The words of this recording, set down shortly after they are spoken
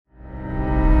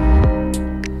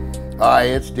Hi,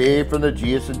 it's Dave from the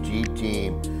GS&G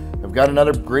team. I've got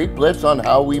another great blitz on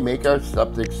how we make our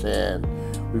septic sand.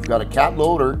 We've got a cat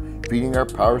loader feeding our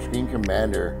power screen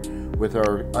commander with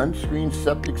our unscreened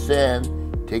septic sand,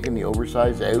 taking the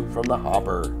oversize out from the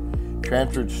hopper,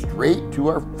 transferred straight to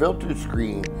our filter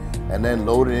screen, and then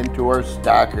loaded into our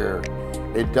stacker.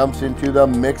 It dumps into the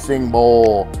mixing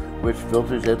bowl, which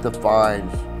filters out the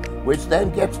fines, which then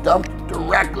gets dumped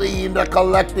directly in the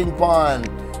collecting pond.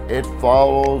 It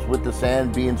follows with the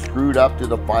sand being screwed up to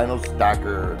the final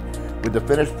stacker, with the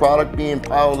finished product being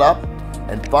piled up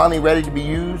and finally ready to be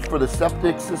used for the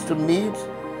septic system needs,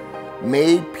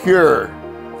 made pure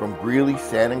from Greeley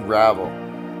Sand and Gravel.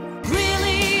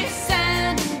 Greeley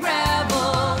Sand and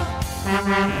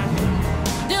Gravel.